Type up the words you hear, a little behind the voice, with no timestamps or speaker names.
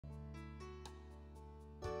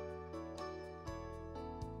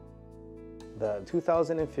the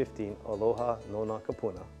 2015 Aloha No Na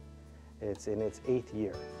Kupuna. It's in its 8th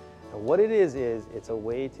year. And what it is it's a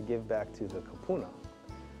way to give back to the kupuna.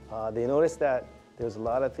 They noticed that there's a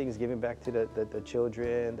lot of things giving back to the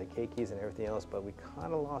children, the keikis and everything else, but we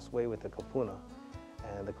kind of lost way with the kupuna.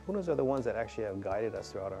 And the kupunas are the ones that actually have guided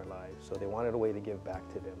us throughout our lives, so they wanted a way to give back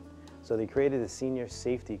to them. So they created a senior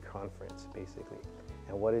safety conference, basically.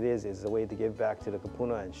 And what it is a way to give back to the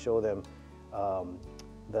kupuna and show them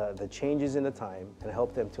the changes in the time and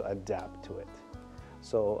help them to adapt to it.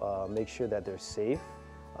 So make sure that they're safe.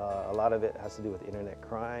 A lot of it has to do with internet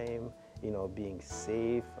crime, you know, being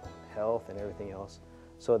safe, health and everything else.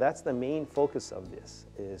 So that's the main focus of this,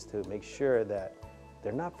 is to make sure that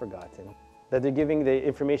they're not forgotten, that they're giving the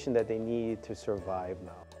information that they need to survive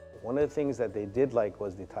now. One of the things that they did like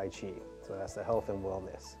was the Tai Chi, so that's the health and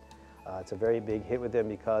wellness. It's a very big hit with them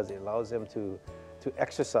because it allows them to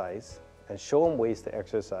exercise and show them ways to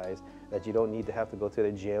exercise that you don't need to have to go to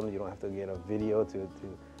the gym, you don't have to get a video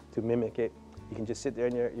to mimic it. You can just sit there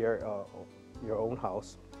in your own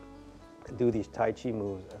house and do these Tai Chi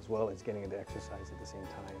moves as well as getting into exercise at the same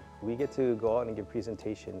time. We get to go out and give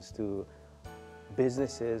presentations to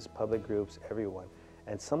businesses, public groups, everyone.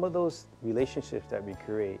 And some of those relationships that we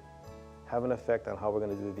create have an effect on how we're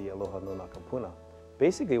going to do the Aloha No Na Kupuna.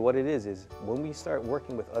 Basically what it is when we start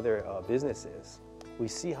working with other businesses, we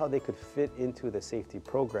see how they could fit into the safety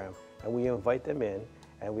program, and we invite them in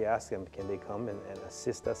and we ask them, can they come and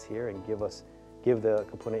assist us here and give the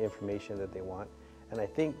kupuna information that they want. And I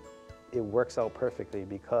think it works out perfectly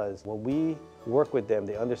because when we work with them,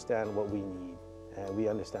 they understand what we need and we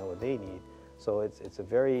understand what they need. So it's a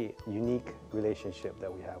very unique relationship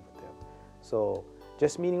that we have with them. So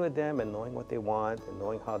just meeting with them and knowing what they want and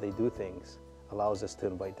knowing how they do things allows us to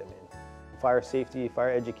invite them in. Fire safety,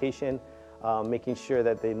 fire education, making sure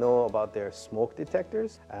that they know about their smoke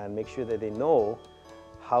detectors and make sure that they know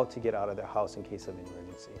how to get out of their house in case of an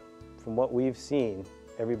emergency. From what we've seen,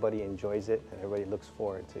 everybody enjoys it and everybody looks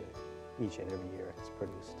forward to each and every year it's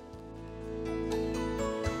produced.